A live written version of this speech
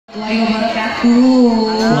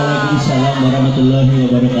Wabarakatuh. Waalaikumsalam warahmatullahi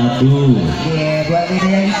wabarakatuh. Buat Dede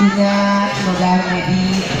yang disunat, semoga menjadi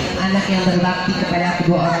anak yang berbakti kepada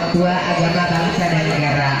kedua orang tua, agama, bangsa dan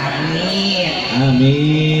negara. Amin.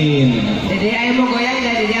 Amin. Dede, ayo mau goyang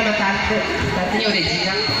ya Dede sama tante. Tantenya udah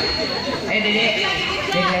jinak. Ayo Dede,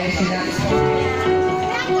 Dede yang disunat.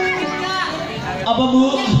 Apa bu?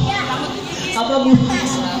 Apa bu?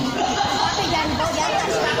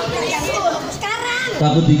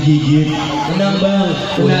 Takut digigit. Tenang bang,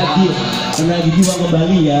 kena gigi bang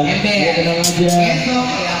kembali ya. Ya, tenang aja. Besok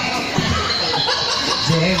ya.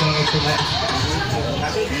 Emang itu kan.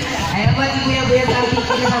 Ayo buat ibu yang punya samping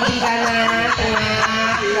kiri, samping kanan,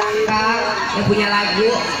 tengah, belakang, yang punya lagu.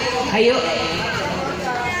 Ayo.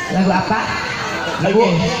 Lagu apa? Lagu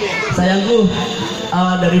sayangku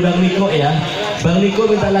dari Bang Niko ya. Bang Niko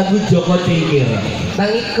minta lagu Joko Tingkir. Bang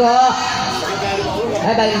Niko.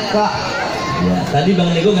 Bang Niko. Ya, tadi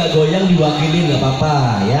Bang Niko nggak goyang diwakili nggak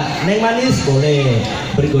apa-apa ya. Neng Manis boleh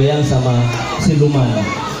bergoyang sama siluman.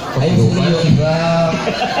 Ayo sini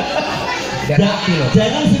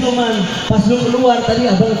jangan siluman. Pas lu keluar tadi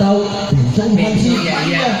abang tahu. Jangan sih.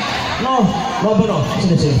 Iya. No,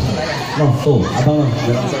 sini. No, tuh abang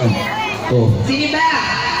tuh. Sini bang.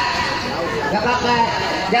 Gak apa-apa.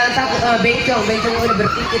 Jangan takut sama bencong udah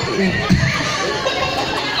bertitit nih.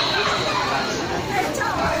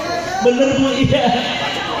 Bener bu, iya.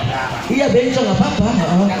 Iya bencong nggak apa-apa.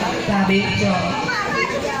 Nah bencong.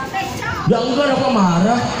 Ya enggak, apa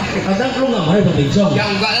marah? Kadang lu nggak marah dong bencong. Ya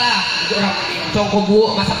enggak lah. Itu orang congko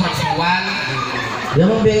bu, masa perempuan. Ya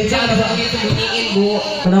emang bencong. Jangan sembunyiin bu.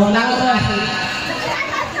 Kenapa marah?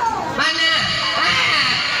 Mana?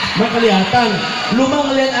 Mah kelihatan. Lu mah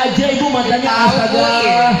ngeliat aja ibu matanya astaga.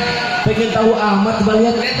 Pengen tahu amat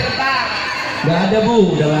balian. Udah terbang. Gak ada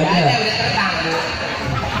bu, udah gak ada. Udah terbang bu.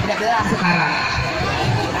 Udah belah sekarang.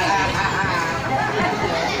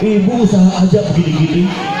 Ibu usaha aja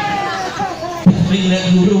begini-gini. Pengen lihat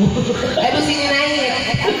burung. Ayo sini naik.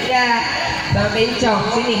 Ya, bang bencong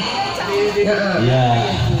sini. Ya.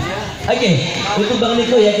 Oke, untuk Bang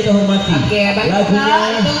Niko ya kita hormati. Oke, Bang Niko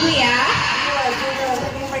tunggu ya.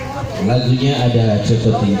 Lagunya ada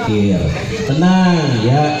Joko Tingkir. Tenang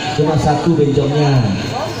ya, cuma satu bencongnya.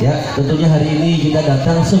 Ya, tentunya hari ini kita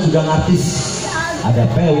datang segudang artis. Ada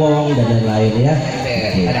pewong dan lain-lain ya.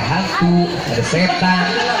 Ada hantu, ada setan,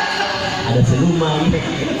 ada siluman.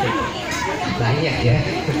 banyak ya.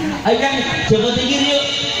 Ayo kan, Joko Tingkir yuk.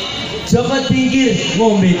 Joko Tingkir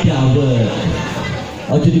ngombe dawet.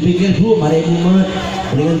 Ojo dipikir bu, mari mumet,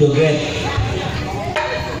 mendingan joget.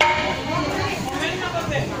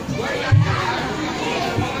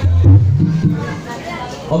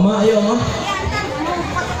 Oma, ayo Oma.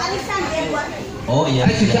 Oh iya.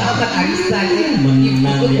 Juga angkat arisan.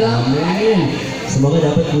 Menang ya, amin. Semoga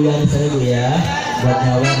dapat bu yang sana bu ya. Buat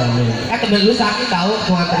nyawa amin. Temen lu sakit tahu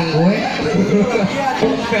mau nganterin gue.